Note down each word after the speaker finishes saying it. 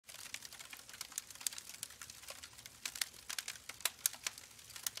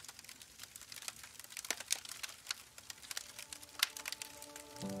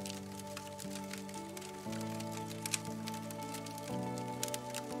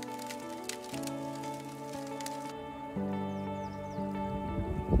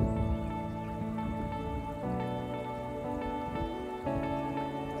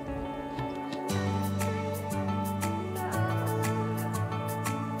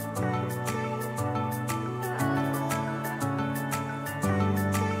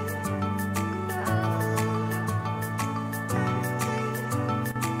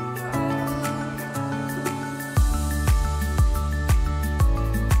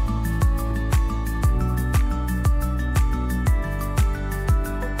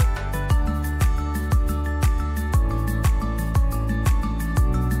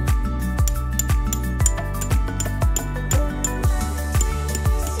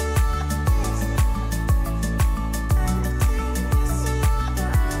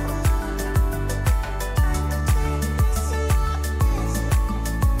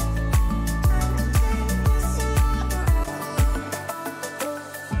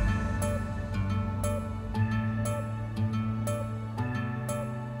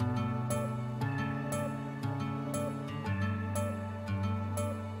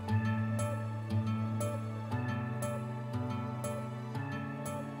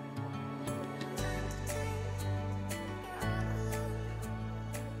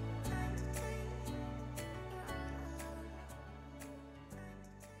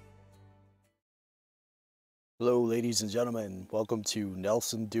Hello, ladies and gentlemen. Welcome to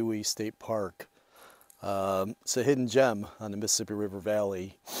Nelson Dewey State Park. It's a hidden gem on the Mississippi River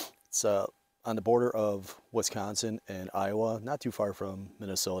Valley. It's on the border of Wisconsin and Iowa, not too far from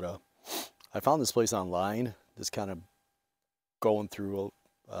Minnesota. I found this place online, just kind of going through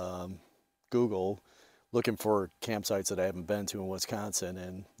Google, looking for campsites that I haven't been to in Wisconsin,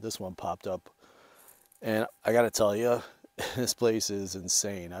 and this one popped up. And I got to tell you, this place is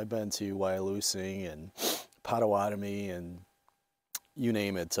insane. I've been to Wyalusing and Potawatomi and you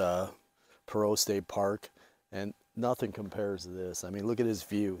name it, Perot State Park, and nothing compares to this. I mean, look at his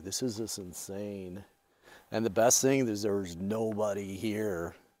view. This is just insane. And the best thing is there's nobody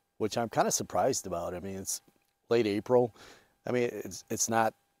here, which I'm kind of surprised about. I mean, it's late April. I mean, it's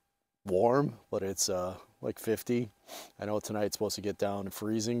not warm, but it's like 50. I know tonight's supposed to get down to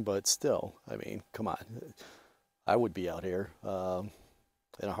freezing, but still, I mean, come on. I would be out here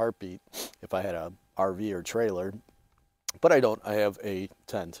in a heartbeat if I had a RV or trailer, but I don't. I have a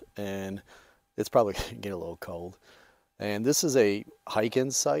tent, and it's probably gonna get a little cold. And this is a hiking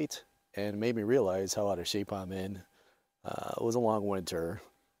site, and it made me realize how out of shape I'm in. It was a long winter,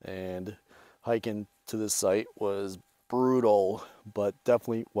 and hiking to this site was brutal, but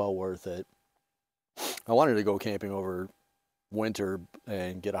definitely well worth it. I wanted to go camping over winter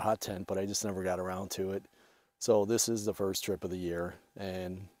and get a hot tent, but I just never got around to it. So this is the first trip of the year,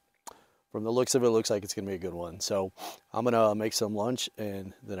 and from the looks of it, looks like it's going to be a good one. So I'm going to make some lunch,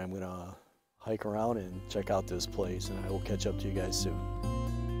 and then I'm going to hike around and check out this place, and I will catch up to you guys soon.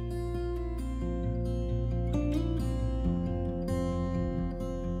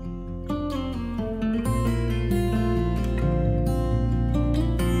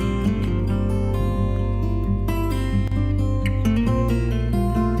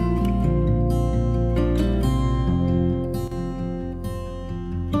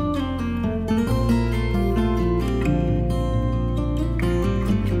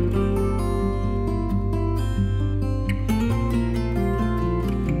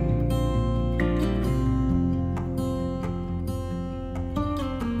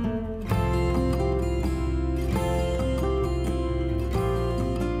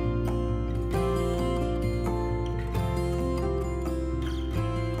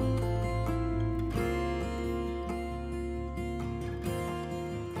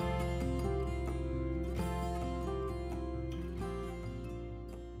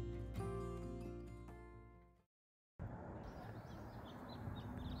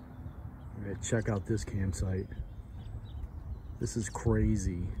 All right, check out this campsite. This is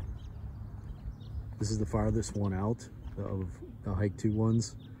crazy. This is the farthest one out of the hike 2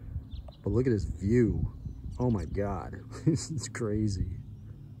 ones. But look at this view. Oh my God, this is crazy.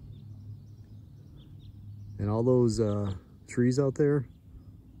 And all those trees out there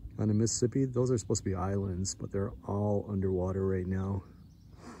on the Mississippi, those are supposed to be islands, but they're all underwater right now.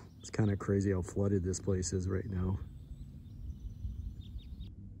 It's kind of crazy how flooded this place is right now.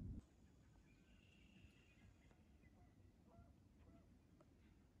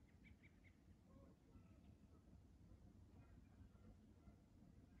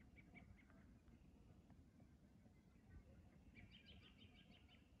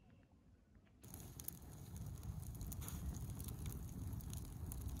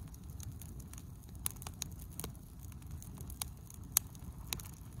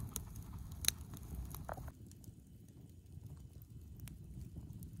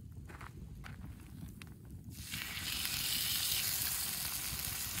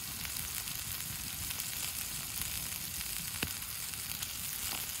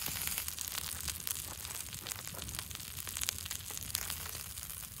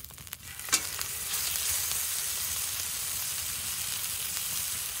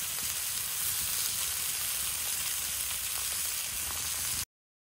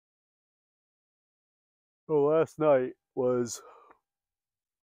 So last night was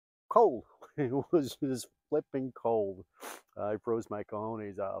cold. It was just flipping cold. I froze my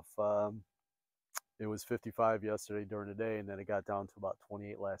cojones off. It was 55 yesterday during the day, and then it got down to about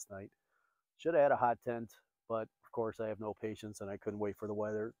 28 last night. Should have had a hot tent, but of course I have no patience, and I couldn't wait for the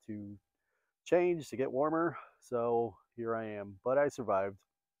weather to change to get warmer. So here I am, but I survived.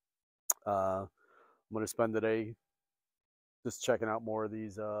 I'm going to spend the day just checking out more of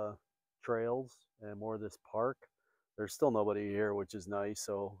these trails and more of this park. There's still nobody here, which is nice,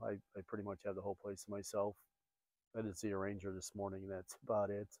 so I pretty much have the whole place to myself. I did see a ranger this morning, and that's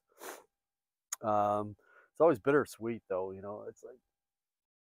about it. It's always bittersweet, though. You know, it's like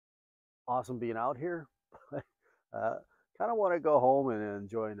awesome being out here. Kind of want to go home and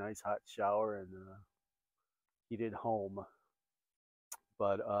enjoy a nice hot shower and heated home.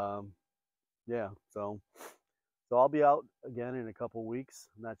 But yeah, so So I'll be out again in a couple weeks.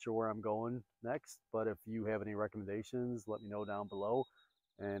 I'm not sure where I'm going next, but if you have any recommendations, let me know down below.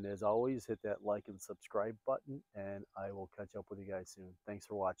 And as always, hit that like and subscribe button, and I will catch up with you guys soon. Thanks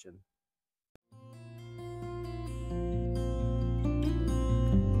for watching.